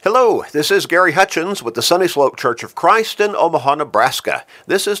Hello, this is Gary Hutchins with the Sunny Slope Church of Christ in Omaha, Nebraska.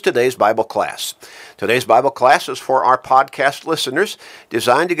 This is today's Bible class. Today's Bible class is for our podcast listeners,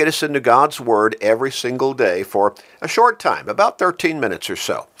 designed to get us into God's Word every single day for a short time, about 13 minutes or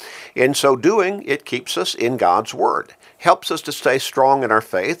so. In so doing, it keeps us in God's Word, helps us to stay strong in our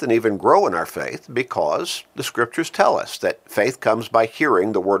faith and even grow in our faith, because the Scriptures tell us that faith comes by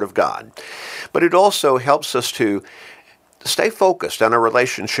hearing the Word of God. But it also helps us to stay focused on our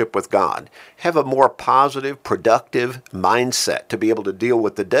relationship with God, have a more positive, productive mindset to be able to deal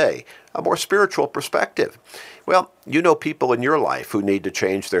with the day, a more spiritual perspective. Well, you know people in your life who need to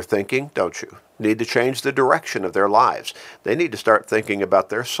change their thinking, don't you? Need to change the direction of their lives. They need to start thinking about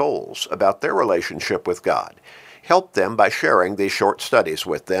their souls, about their relationship with God. Help them by sharing these short studies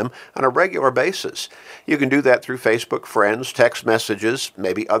with them on a regular basis. You can do that through Facebook friends, text messages,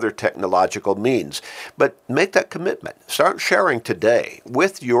 maybe other technological means. But make that commitment. Start sharing today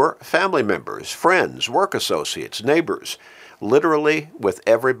with your family members, friends, work associates, neighbors, literally with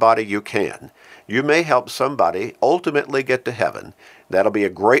everybody you can. You may help somebody ultimately get to heaven. That'll be a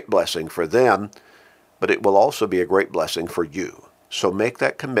great blessing for them, but it will also be a great blessing for you. So make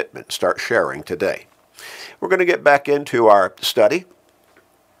that commitment. Start sharing today. We're going to get back into our study,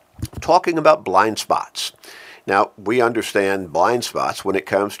 talking about blind spots. Now, we understand blind spots when it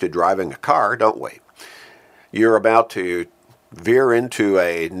comes to driving a car, don't we? You're about to veer into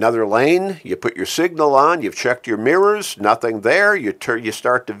another lane, you put your signal on, you've checked your mirrors, nothing there, you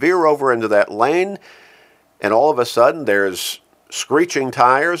start to veer over into that lane, and all of a sudden there's screeching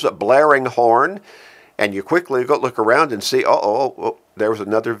tires, a blaring horn, and you quickly go look around and see, there was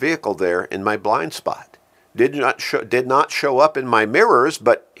another vehicle there in my blind spot. Did not show up in my mirrors,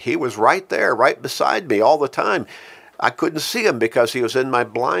 but he was right there, right beside me all the time. I couldn't see him because he was in my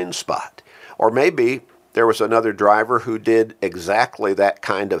blind spot. Or maybe there was another driver who did exactly that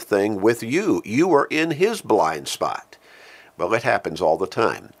kind of thing with you. You were in his blind spot. Well, it happens all the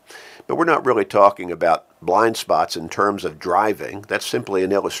time. But we're not really talking about blind spots in terms of driving. That's simply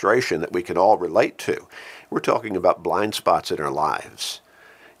an illustration that we can all relate to. We're talking about blind spots in our lives.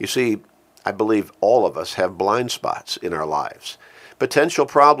 You see, I believe all of us have blind spots in our lives. Potential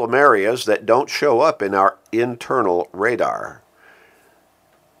problem areas that don't show up in our internal radar.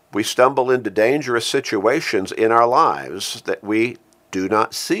 We stumble into dangerous situations in our lives that we do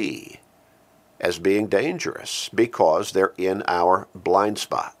not see as being dangerous because they're in our blind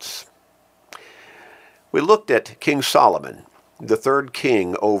spots. We looked at King Solomon, the third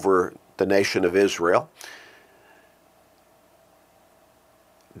king over the nation of Israel.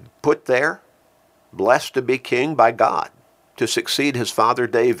 Put there, blessed to be king by God, to succeed his father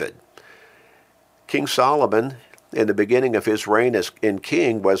David. King Solomon, in the beginning of his reign as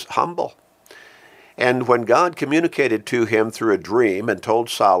king, was humble. And when God communicated to him through a dream and told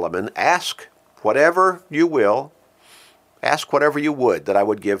Solomon, ask whatever you will, ask whatever you would that I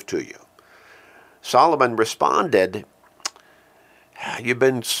would give to you. Solomon responded, you've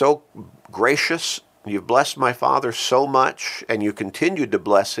been so gracious, you've blessed my father so much, and you continued to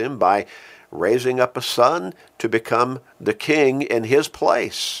bless him by raising up a son to become the king in his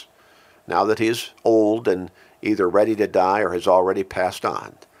place, now that he's old and either ready to die or has already passed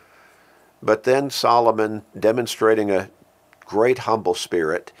on. But then Solomon, demonstrating a great humble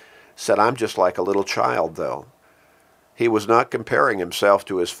spirit, said, I'm just like a little child, though. He was not comparing himself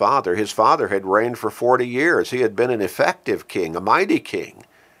to his father. His father had reigned for 40 years. He had been an effective king, a mighty king,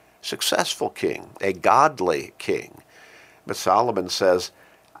 successful king, a godly king. But Solomon says,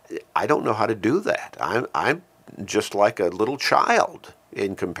 I don't know how to do that. I'm just like a little child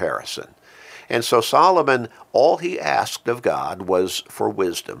in comparison. And so Solomon, all he asked of God was for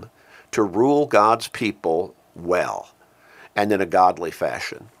wisdom to rule God's people well and in a godly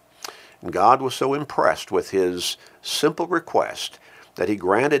fashion. And God was so impressed with his simple request that he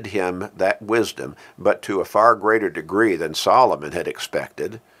granted him that wisdom, but to a far greater degree than Solomon had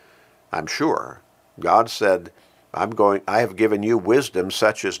expected, I'm sure. God said, I have given you wisdom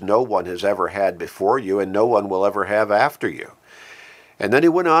such as no one has ever had before you, and no one will ever have after you. And then he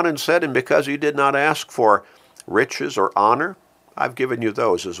went on and said, and because you did not ask for riches or honor, I've given you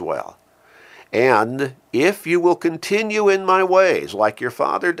those as well. And if you will continue in my ways, like your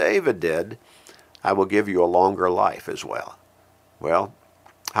father David did, I will give you a longer life as well. Well,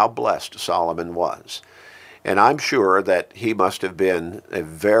 how blessed Solomon was. And I'm sure that he must have been a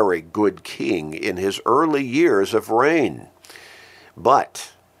very good king in his early years of reign.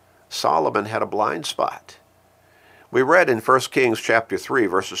 But Solomon had a blind spot. We read in 1 Kings chapter 3,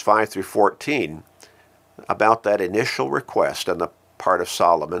 verses 5 through 14, about that initial request on the part of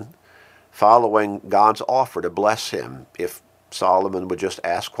Solomon, following God's offer to bless him if Solomon would just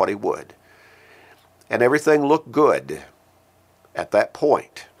ask what he would. And everything looked good at that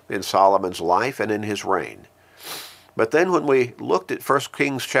point in Solomon's life and in his reign. But then when we looked at 1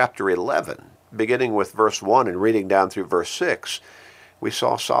 Kings chapter 11, beginning with verse 1 and reading down through verse 6, we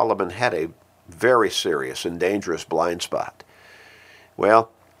saw Solomon had a very serious and dangerous blind spot. Well,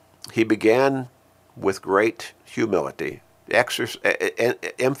 he began with great humility,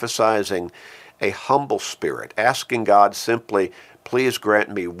 emphasizing a humble spirit, asking God simply, please grant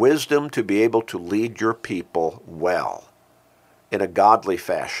me wisdom to be able to lead your people well, in a godly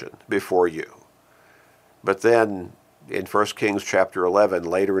fashion before you. But then in 1 Kings chapter 11,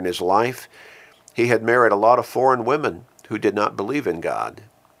 later in his life, he had married a lot of foreign women who did not believe in God.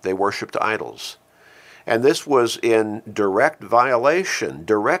 They worshipped idols. And this was in direct violation,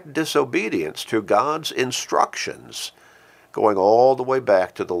 direct disobedience to God's instructions, going all the way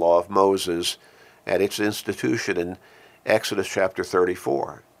back to the law of Moses and its institution in Exodus chapter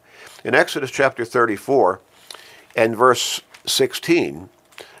 34. In Exodus chapter 34 and verse 16,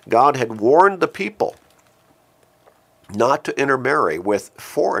 God had warned the people not to intermarry with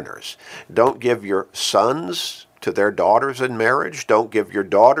foreigners. Don't give your sons to their daughters in marriage. Don't give your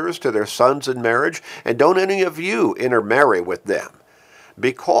daughters to their sons in marriage. And don't any of you intermarry with them.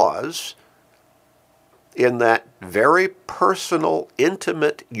 Because in that very personal,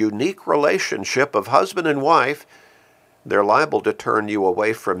 intimate, unique relationship of husband and wife, they're liable to turn you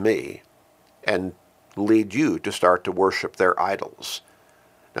away from me and lead you to start to worship their idols.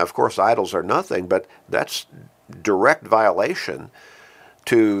 Now, of course, idols are nothing, but that's direct violation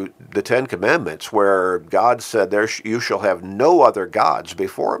to the Ten Commandments, where God said, you shall have no other gods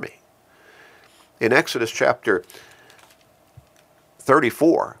before me. In Exodus chapter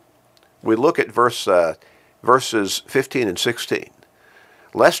 34, we look at verses 15 and 16.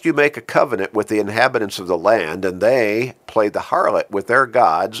 Lest you make a covenant with the inhabitants of the land, and they play the harlot with their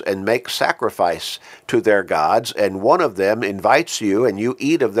gods, and make sacrifice to their gods, and one of them invites you, and you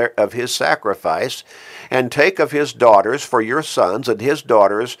eat of his sacrifice, and take of his daughters for your sons, and his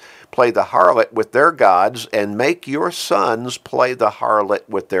daughters play the harlot with their gods, and make your sons play the harlot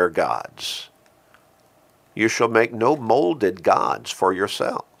with their gods. You shall make no molded gods for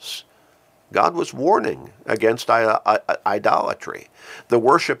yourselves. God was warning against idolatry, the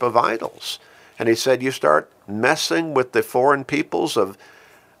worship of idols. And he said, you start messing with the foreign peoples of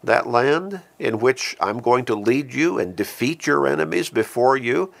that land in which I'm going to lead you and defeat your enemies before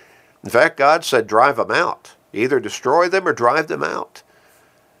you. In fact, God said, drive them out. Either destroy them or drive them out.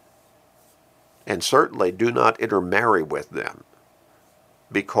 And certainly do not intermarry with them,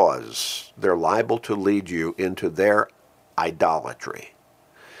 because they're liable to lead you into their idolatry.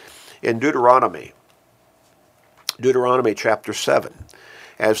 In Deuteronomy chapter 7,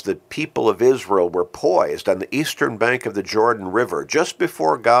 as the people of Israel were poised on the eastern bank of the Jordan River, just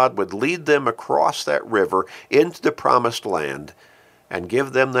before God would lead them across that river into the promised land and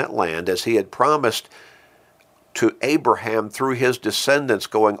give them that land, as he had promised to Abraham through his descendants,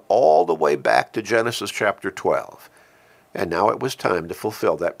 going all the way back to Genesis chapter 12. And now it was time to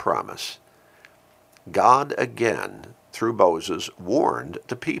fulfill that promise. God again, through Moses, warned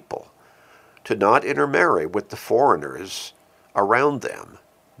the people to not intermarry with the foreigners around them,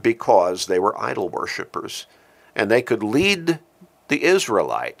 because they were idol worshippers, and they could lead the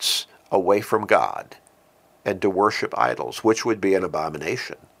Israelites away from God and to worship idols, which would be an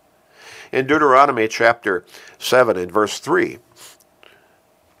abomination. In Deuteronomy chapter 7 and verse 3,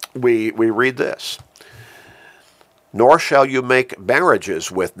 we read this: Nor shall you make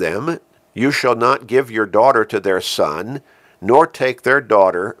marriages with them. You shall not give your daughter to their son, nor take their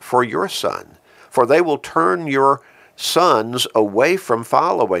daughter for your son. For they will turn your sons away from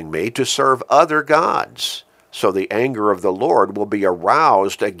following me to serve other gods. So the anger of the Lord will be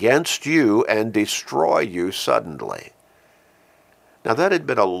aroused against you and destroy you suddenly. Now that had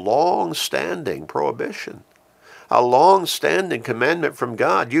been a long-standing prohibition, a long-standing commandment from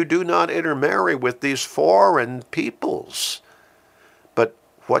God. You do not intermarry with these foreign peoples. But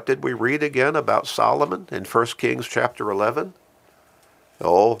what did we read again about Solomon in 1 Kings chapter 11?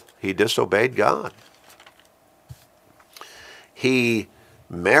 Oh, he disobeyed God. He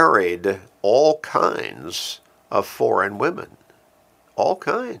married all kinds of foreign women. All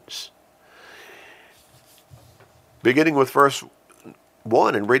kinds. Beginning with verse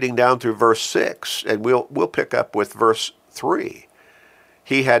 1 and reading down through verse 6, and we'll pick up with verse 3.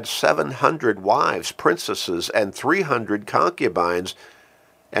 He had 700 wives, princesses, and 300 concubines,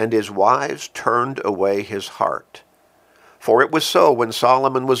 and his wives turned away his heart. For it was so when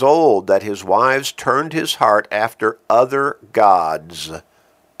Solomon was old, that his wives turned his heart after other gods,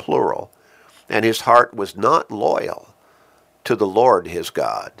 plural, and his heart was not loyal to the Lord his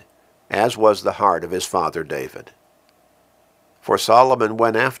God, as was the heart of his father David. For Solomon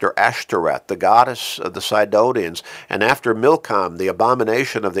went after Ashtoreth, the goddess of the Sidonians, and after Milcom, the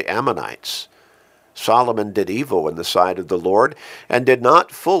abomination of the Ammonites. Solomon did evil in the sight of the Lord, and did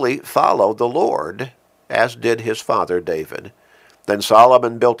not fully follow the Lord, as did his father David. Then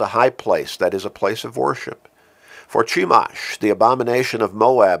Solomon built a high place, that is, a place of worship, for Chemosh, the abomination of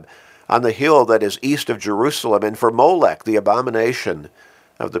Moab, on the hill that is east of Jerusalem, and for Molech, the abomination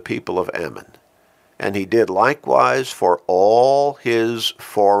of the people of Ammon. And he did likewise for all his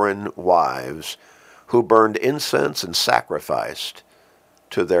foreign wives, who burned incense and sacrificed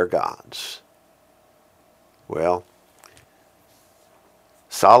to their gods. Well,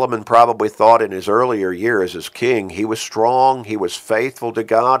 Solomon probably thought in his earlier years as king, he was strong, he was faithful to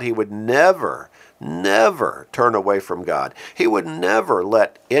God, he would never turn away from God. He would never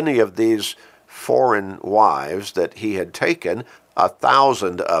let any of these foreign wives that he had taken,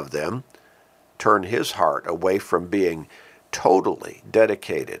 1,000 of them, turn his heart away from being totally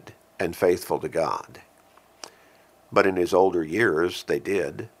dedicated and faithful to God. But in his older years, they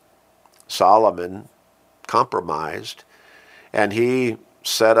did. Solomon compromised, and he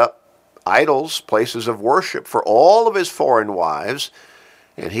set up idols, places of worship for all of his foreign wives,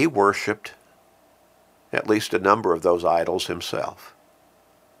 and he worshiped at least a number of those idols himself.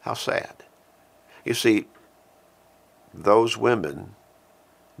 How sad. You see, those women,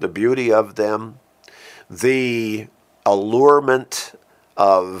 the beauty of them, the allurement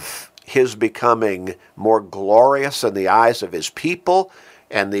of his becoming more glorious in the eyes of his people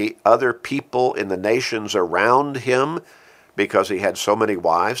and the other people in the nations around him, because he had so many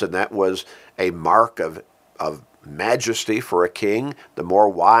wives, and that was a mark of majesty for a king. The more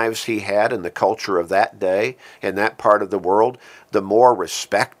wives he had in the culture of that day, in that part of the world, the more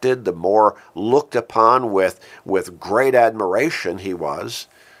respected, the more looked upon with great admiration he was.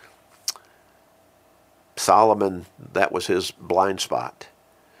 Solomon, that was his blind spot.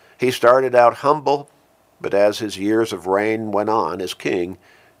 He started out humble, but as his years of reign went on as king,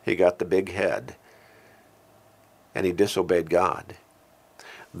 he got the big head, and he disobeyed God.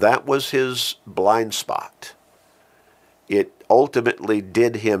 That was his blind spot. It ultimately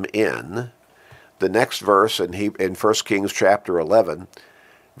did him in. The next verse in 1 Kings chapter 11,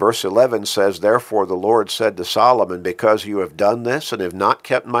 verse 11 says, "Therefore the Lord said to Solomon, because you have done this and have not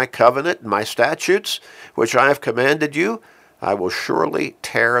kept my covenant and my statutes, which I have commanded you, I will surely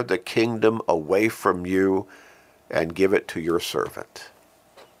tear the kingdom away from you and give it to your servant."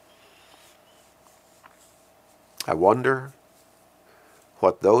 I wonder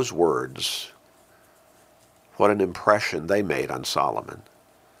what those words, what an impression they made on Solomon.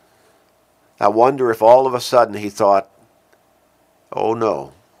 I wonder if all of a sudden he thought, oh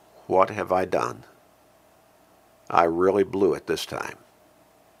no, what have I done? I really blew it this time.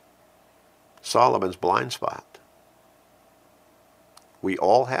 Solomon's blind spot. We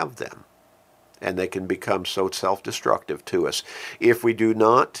all have them, and they can become so self-destructive to us if we do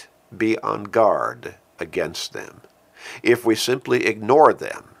not be on guard against them, if we simply ignore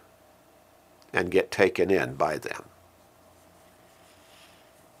them and get taken in by them.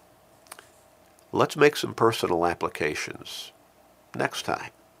 Let's make some personal applications next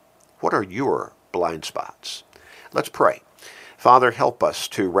time. What are your blind spots? Let's pray. Father, help us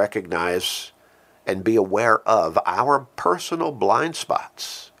to recognize and be aware of our personal blind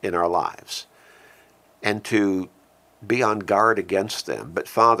spots in our lives and to be on guard against them. But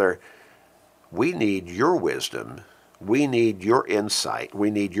Father, we need your wisdom. We need your insight. We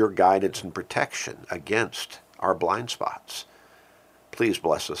need your guidance and protection against our blind spots. Please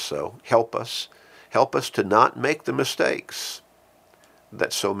bless us so. Help us. Help us to not make the mistakes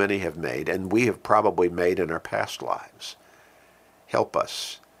that so many have made, and we have probably made in our past lives. Help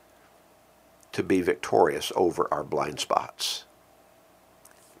us to be victorious over our blind spots.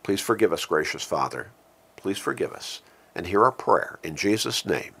 Please forgive us, gracious Father. Please forgive us. And hear our prayer. In Jesus'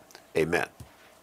 name, amen.